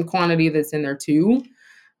and some quantity that's in there too.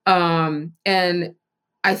 And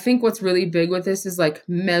I think what's really big with this is like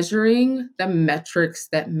measuring the metrics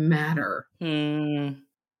that matter,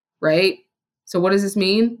 right? So what does this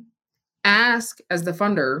mean? Ask as the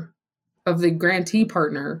funder of the grantee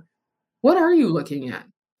partner, what are you looking at?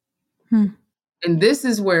 Hmm. And this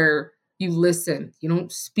is where you listen. You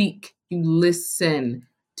don't speak. You listen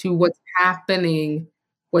to what's happening,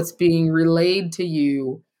 what's being relayed to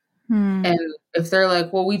you. Hmm. And if they're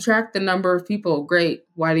like, well, we track the number of people, great.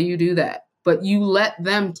 Why do you do that? But you let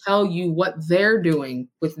them tell you what they're doing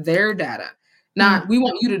with their data. Not, we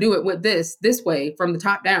want you to do it with this way from the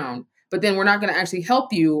top down, but then we're not going to actually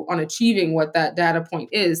help you on achieving what that data point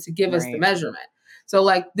is to give us the measurement. So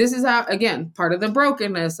like, this is how, again, part of the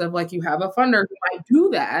brokenness of like, you have a funder who might do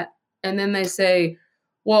that. And then they say,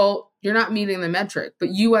 well, you're not meeting the metric, but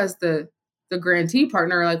you as the grantee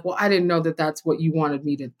partner are like, well, I didn't know that that's what you wanted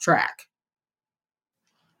me to track.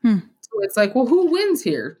 So it's like, well, who wins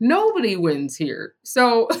here? Nobody wins here.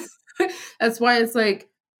 So that's why it's like,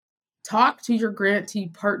 talk to your grantee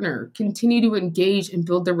partner, continue to engage and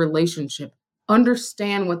build the relationship,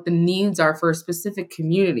 understand what the needs are for a specific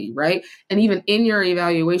community, right? And even in your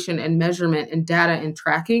evaluation and measurement and data and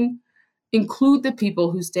tracking, include the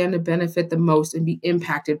people who stand to benefit the most and be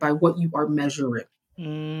impacted by what you are measuring.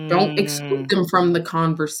 Don't exclude them from the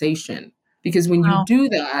conversation, because when you do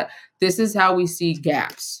that, this is how we see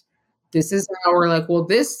gaps. This is how we're like, well,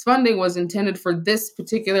 this funding was intended for this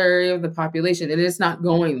particular area of the population and it's not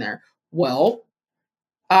going there. Well,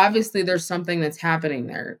 obviously there's something that's happening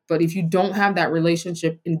there. But if you don't have that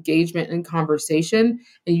relationship, engagement, and conversation,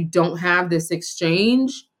 and you don't have this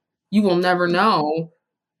exchange, you will never know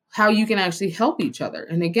how you can actually help each other.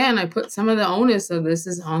 And again, I put some of the onus of this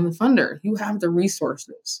is on the funder. You have the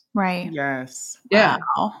resources. Right. Yes. Yeah.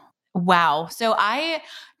 Wow. So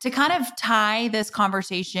to kind of tie this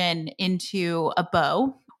conversation into a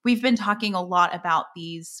bow, we've been talking a lot about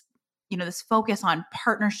these, this focus on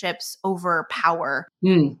partnerships over power.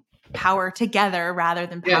 Power together rather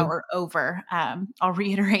than power over. I'll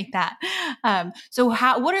reiterate that. So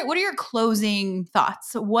what are your closing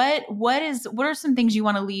thoughts? What are some things you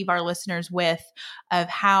want to leave our listeners with of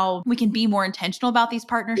how we can be more intentional about these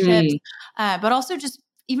partnerships, but also just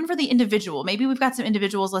even for the individual? Maybe we've got some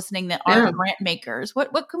individuals listening that are grant makers.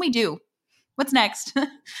 What can we do? What's next?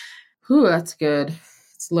 Ooh, that's good.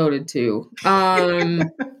 It's loaded too.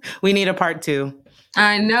 We need a part 2.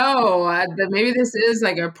 I know. Maybe this is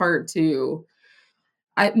like a part 2.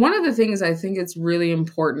 One of the things I think it's really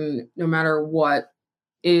important, no matter what,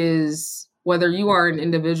 is whether you are an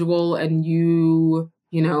individual and you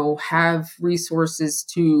have resources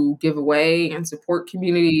to give away and support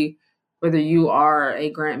community, whether you are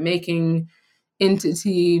a grant making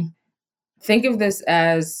entity, think of this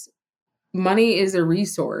as money is a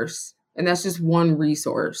resource, and that's just one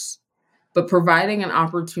resource. But providing an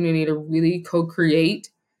opportunity to really co-create,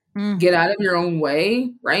 get out of your own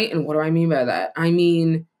way, right? And what do I mean by that? I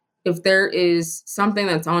mean, if there is something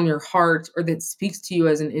that's on your heart or that speaks to you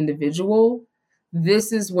as an individual,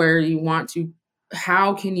 this is where you want to,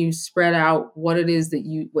 how can you spread out what it is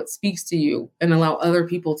what speaks to you and allow other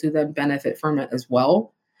people to then benefit from it as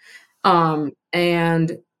well?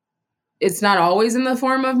 And it's not always in the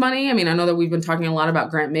form of money. I mean, I know that we've been talking a lot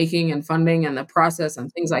about grant making and funding and the process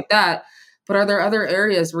and things like that, but are there other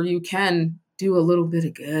areas where you can do a little bit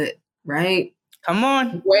of good, right? Come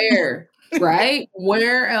on. Where, right?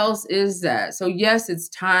 Where else is that? So yes, it's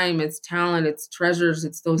time, it's talent, it's treasures,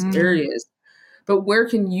 it's those areas. But where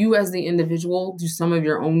can you as the individual do some of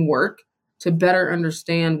your own work to better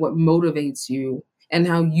understand what motivates you and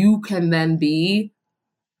how you can then be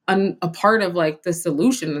a part of like the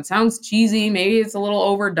solution. It sounds cheesy. Maybe it's a little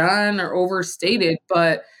overdone or overstated,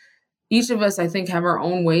 but each of us, I think, have our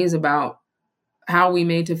own ways about how we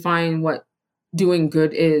may define what doing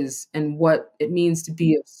good is and what it means to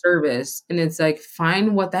be of service. And it's like,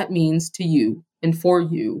 find what that means to you and for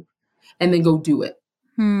you, and then go do it.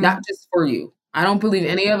 Not just for you. I don't believe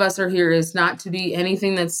any of us are here is not to be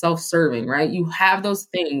anything that's self-serving, right? You have those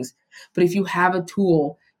things, but if you have a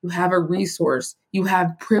tool, you have a resource, you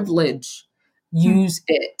have privilege, use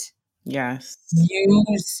it. Yes.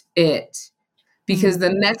 Use it. Because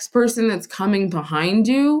the next person that's coming behind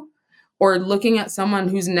you or looking at someone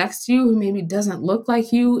who's next to you who maybe doesn't look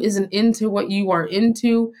like you, isn't into what you are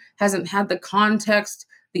into, hasn't had the context,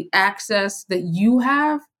 the access that you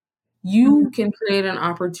have, you can create an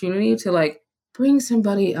opportunity to like bring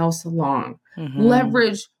somebody else along.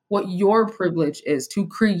 Leverage what your privilege is to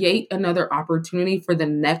create another opportunity for the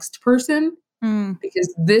next person,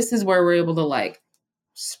 because this is where we're able to like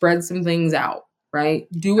spread some things out, right?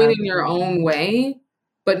 Do it in your own way,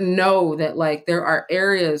 but know that like there are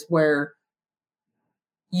areas where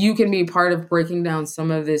you can be part of breaking down some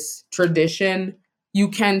of this tradition. You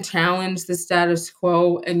can challenge the status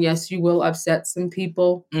quo, and yes, you will upset some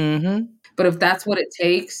people. But if that's what it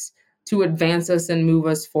takes to advance us and move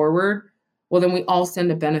us forward, well, then we all stand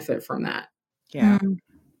to benefit from that. Yeah.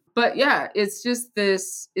 But yeah, it's just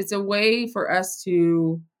this, it's a way for us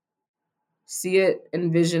to see it,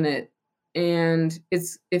 envision it. And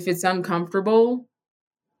if it's uncomfortable,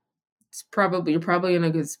 you're probably in a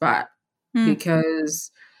good spot,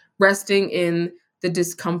 because resting in the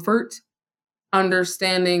discomfort,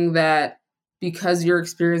 understanding that because you're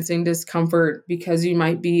experiencing discomfort, because you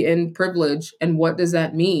might be in privilege, and what does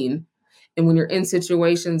that mean? And when you're in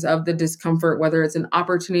situations of the discomfort, whether it's an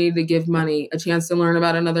opportunity to give money, a chance to learn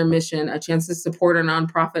about another mission, a chance to support a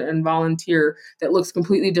nonprofit and volunteer that looks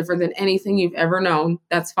completely different than anything you've ever known,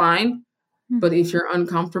 that's fine. But if you're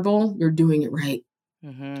uncomfortable, you're doing it right.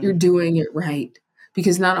 You're doing it right.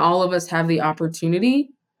 Because not all of us have the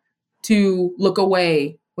opportunity to look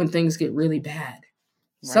away when things get really bad.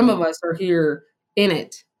 Some of us are here in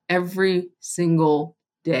it every single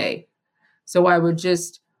day. So I would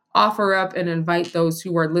just offer up and invite those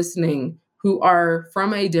who are listening who are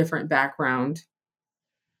from a different background.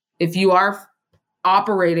 If you are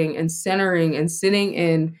operating and centering and sitting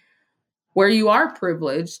in where you are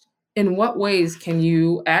privileged, in what ways can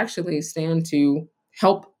you actually stand to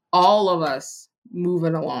help all of us move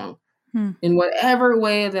it along in whatever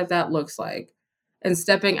way that looks like? And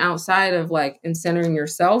stepping outside of like and centering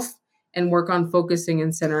yourself, and work on focusing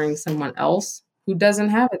and centering someone else who doesn't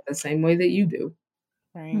have it the same way that you do.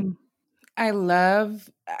 Right.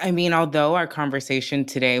 I mean, although our conversation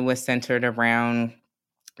today was centered around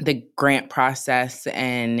the grant process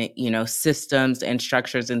and, systems and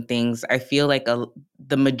structures and things, I feel like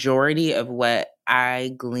the majority of what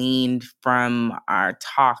I gleaned from our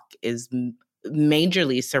talk is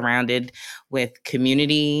majorly surrounded with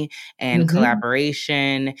community and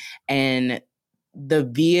collaboration, and the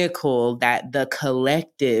vehicle that the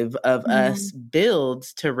collective of us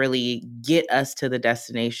builds to really get us to the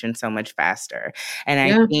destination so much faster. And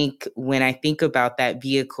I think when I think about that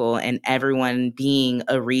vehicle and everyone being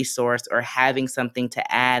a resource or having something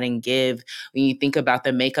to add and give, when you think about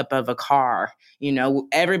the makeup of a car,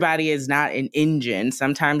 everybody is not an engine.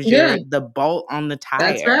 Sometimes you're the bolt on the tire.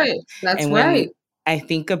 That's right. That's and right. when I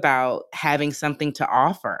think about having something to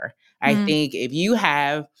offer, I think if you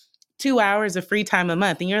have 2 hours of free time a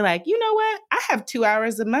month and you're like, you know what? I have 2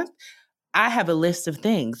 hours a month. I have a list of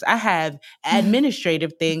things. I have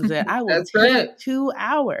administrative things that I will take 2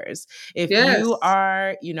 hours. If you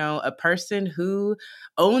are, a person who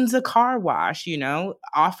owns a car wash,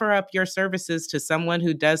 offer up your services to someone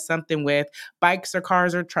who does something with bikes or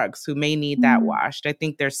cars or trucks who may need that washed. I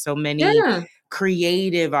think there's so many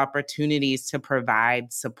creative opportunities to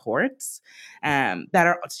provide supports that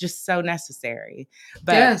are just so necessary.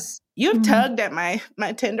 But you've tugged at my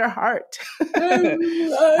tender heart.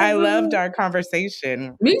 I loved our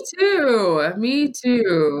conversation. Me too.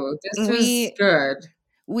 This was good.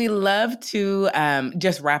 We love to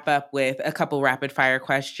just wrap up with a couple rapid fire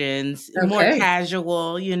questions, more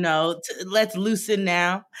casual, let's loosen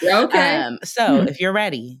now. Okay. So if you're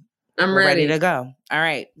ready, we're ready to go. All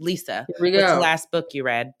right, Lisa, here we go. What's the last book you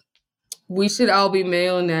read? We Should All Be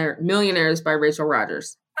Millionaires by Rachel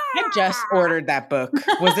Rodgers. I just ordered that book.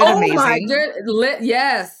 Was it amazing? Oh my god!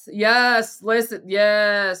 Yes. Listen,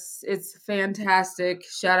 yes, it's fantastic.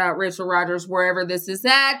 Shout out Rachel Rodgers wherever this is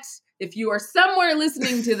at. if you are somewhere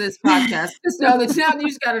listening to this podcast, just know that now you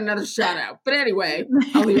just got another shout out. But anyway,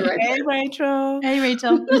 I'll leave it right there. Hey, Rachel. Hey,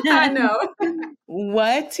 Rachel. I know.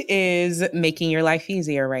 What is making your life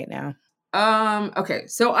easier right now? Okay,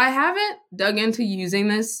 so I haven't dug into using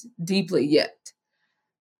this deeply yet,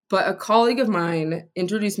 but a colleague of mine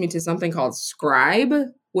introduced me to something called Scribe,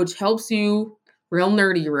 which helps you, real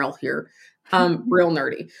nerdy here, real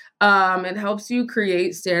nerdy. It helps you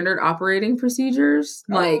create standard operating procedures,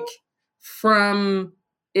 like you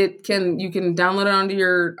can download it onto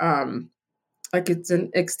your, like it's an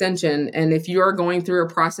extension. And if you are going through a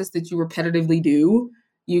process that you repetitively do,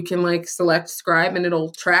 you can like select Scribe and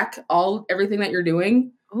it'll track everything that you're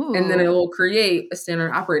doing. Ooh. And then it will create a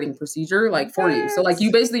standard operating procedure like for you. So like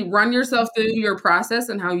you basically run yourself through your process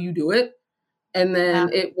and how you do it. And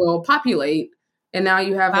then it will populate. And now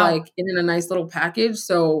you have like it in a nice little package.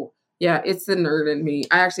 So yeah, it's the nerd in me.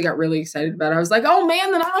 I actually got really excited about it. I was like, oh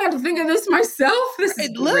man, then I don't have to think of this myself. This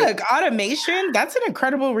is Look, automation, that's an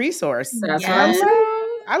incredible resource. That's what I'm saying.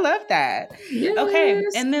 I love that. Yes. Okay.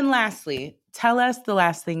 And then lastly, tell us the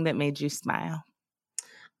last thing that made you smile.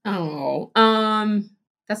 Oh,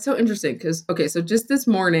 that's so interesting because, okay, so just this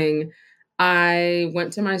morning, I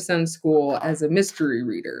went to my son's school as a mystery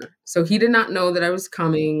reader. So he did not know that I was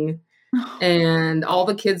coming. And all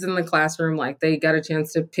the kids in the classroom, like they got a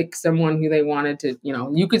chance to pick someone who they wanted to,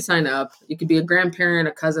 you could sign up. You could be a grandparent,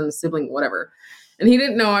 a cousin, a sibling, whatever. And he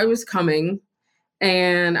didn't know I was coming.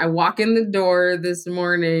 And I walk in the door this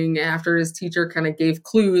morning after his teacher kind of gave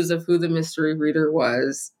clues of who the mystery reader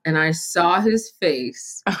was. And I saw his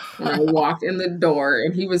face when I walked in the door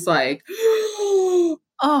and he was like,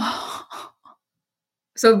 oh.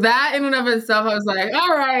 So that in and of itself, I was like,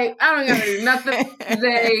 all right, I don't got to do nothing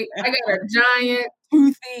today. I got a giant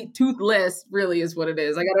toothless, really is what it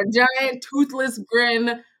is. I got a giant toothless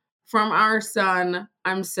grin from our son.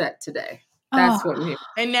 I'm set today. That's what I'm here.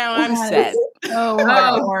 And now I'm set. So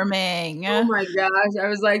heartwarming. Oh my gosh. I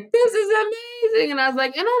was like, this is amazing. And I was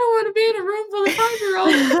like, and I don't want to be in a room full of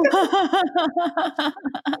 5-year-olds.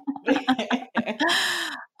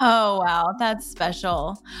 Oh, wow. That's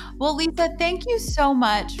special. Well, Lisa, thank you so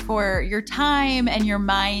much for your time and your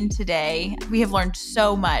mind today. We have learned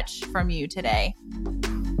so much from you today.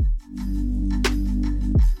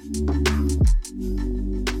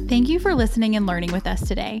 Thank you for listening and learning with us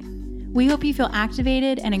today. We hope you feel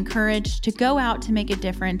activated and encouraged to go out to make a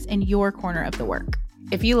difference in your corner of the work.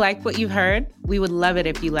 If you like what you've heard, we would love it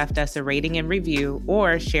if you left us a rating and review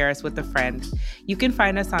or share us with a friend. You can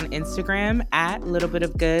find us on Instagram at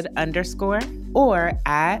littlebitofgood_ or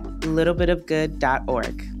at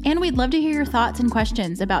littlebitofgood.org. And we'd love to hear your thoughts and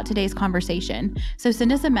questions about today's conversation. So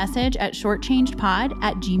send us a message at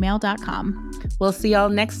shortchangedpod@gmail.com. We'll see y'all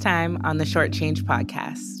next time on the Short Change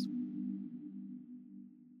Podcast.